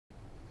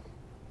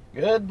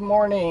Good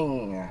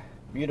morning.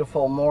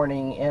 Beautiful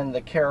morning in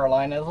the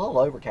Carolinas. A little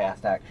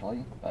overcast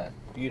actually, but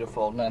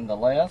beautiful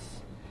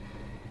nonetheless.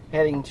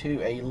 Heading to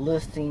a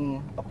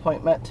listing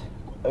appointment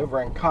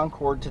over in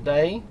Concord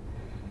today.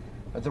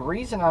 But the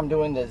reason I'm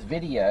doing this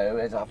video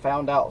is I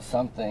found out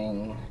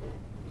something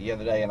the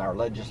other day in our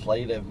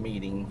legislative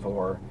meeting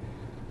for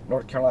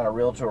North Carolina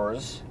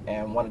Realtors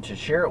and wanted to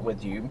share it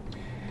with you.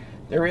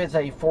 There is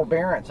a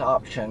forbearance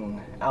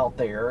option out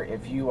there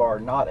if you are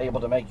not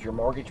able to make your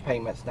mortgage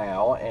payments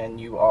now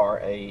and you are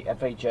a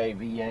FHA,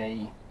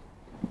 VA,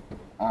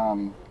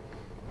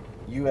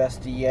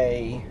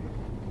 USDA,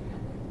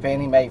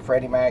 Fannie Mae,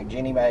 Freddie Mac,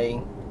 Ginnie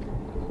Mae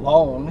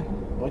loan,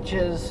 which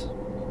is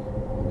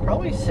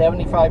probably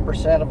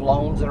 75% of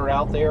loans that are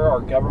out there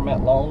are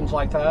government loans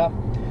like that.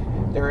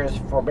 There is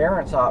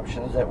forbearance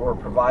options that were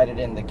provided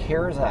in the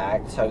CARES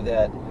Act so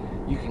that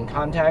you can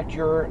contact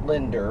your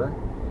lender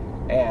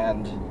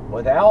and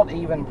without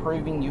even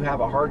proving you have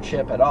a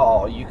hardship at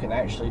all, you can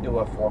actually do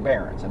a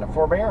forbearance. And a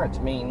forbearance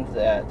means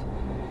that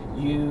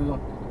you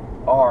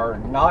are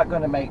not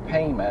going to make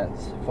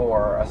payments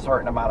for a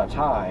certain amount of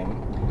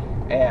time,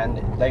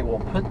 and they will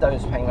put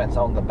those payments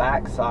on the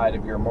back side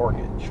of your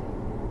mortgage.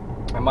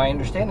 And my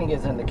understanding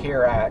is in the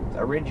CARES Act,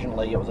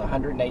 originally it was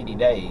 180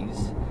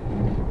 days.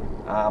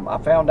 I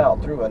found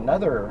out through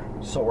another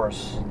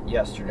source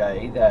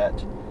yesterday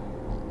that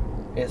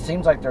it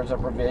seems like there's a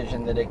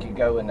provision that it could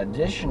go an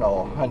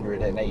additional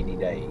 180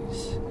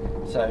 days.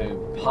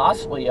 So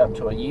possibly up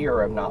to a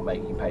year of not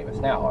making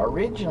payments. Now,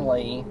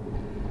 originally,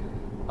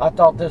 I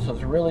thought this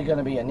was really going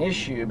to be an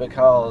issue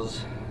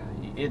because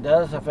it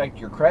does affect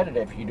your credit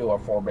if you do a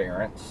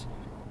forbearance.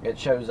 It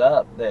shows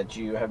up that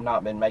you have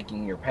not been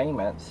making your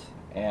payments,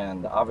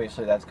 and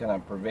obviously that's going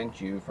to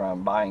prevent you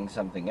from buying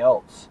something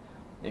else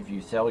if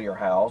you sell your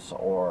house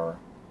or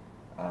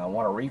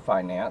want to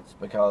refinance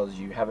because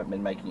you haven't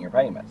been making your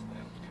payments.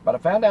 But I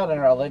found out in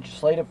our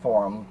legislative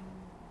forum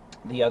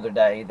the other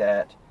day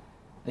that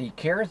the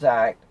CARES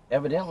Act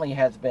evidently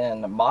has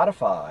been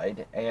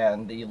modified,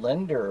 and the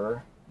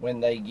lender, when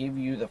they give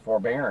you the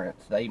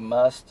forbearance, they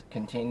must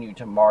continue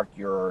to mark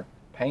your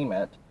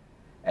payment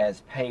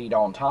as paid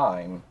on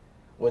time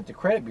with the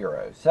credit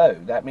bureau. So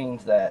that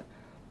means that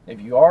if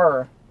you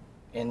are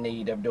in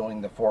need of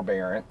doing the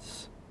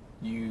forbearance,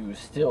 you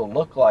still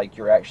look like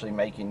you're actually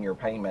making your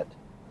payment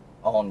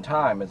on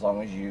time as long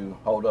as you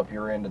hold up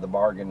your end of the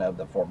bargain of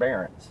the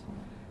forbearance.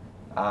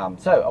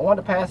 So I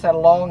wanted to pass that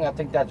along. I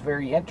think that's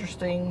very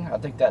interesting. I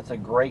think that's a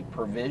great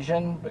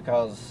provision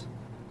because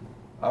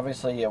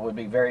obviously it would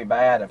be very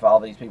bad if all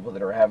these people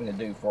that are having to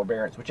do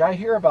forbearance, which I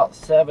hear about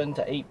 7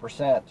 to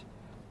 8%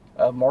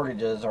 of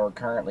mortgages are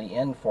currently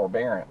in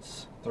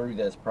forbearance through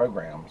this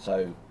program.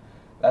 So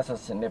that's a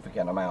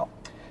significant amount.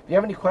 If you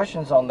have any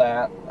questions on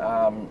that,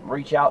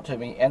 reach out to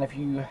me. And if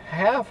you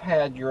have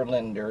had your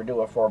lender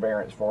do a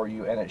forbearance for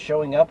you and it's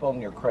showing up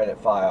on your credit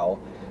file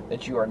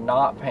that you are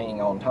not paying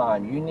on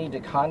time, you need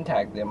to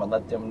contact them and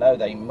let them know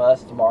they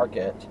must mark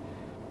it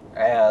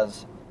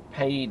as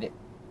paid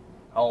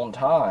on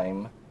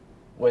time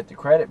with the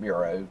credit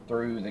bureau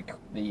through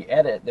the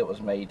edit that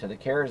was made to the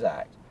CARES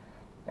Act.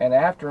 And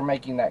after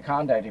making that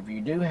contact, if you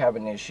do have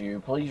an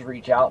issue, please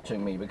reach out to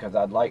me because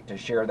I'd like to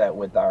share that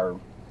with our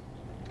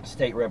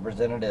state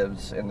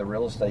representatives in the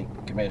real estate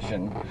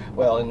commission,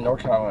 well, in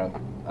North Carolina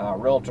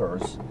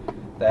Realtors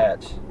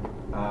that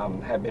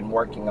have been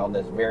working on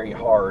this very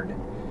hard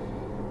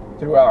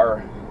through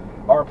our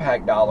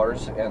RPAC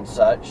dollars and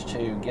such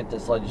to get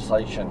this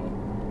legislation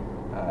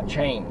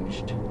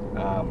changed.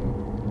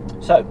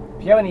 So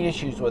if you have any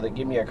issues with it,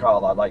 give me a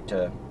call. I'd like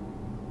to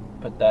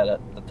put that at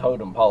the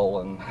totem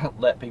pole and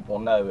let people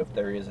know if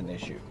there is an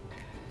issue.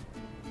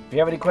 If you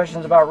have any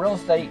questions about real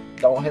estate,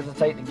 don't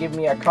hesitate to give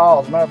me a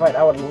call. As a matter of fact,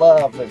 I would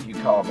love if you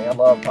call me. I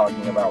love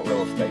talking about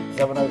real estate.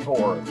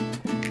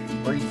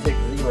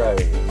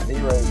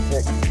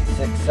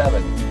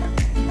 704-360-0667.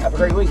 Have a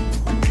great week.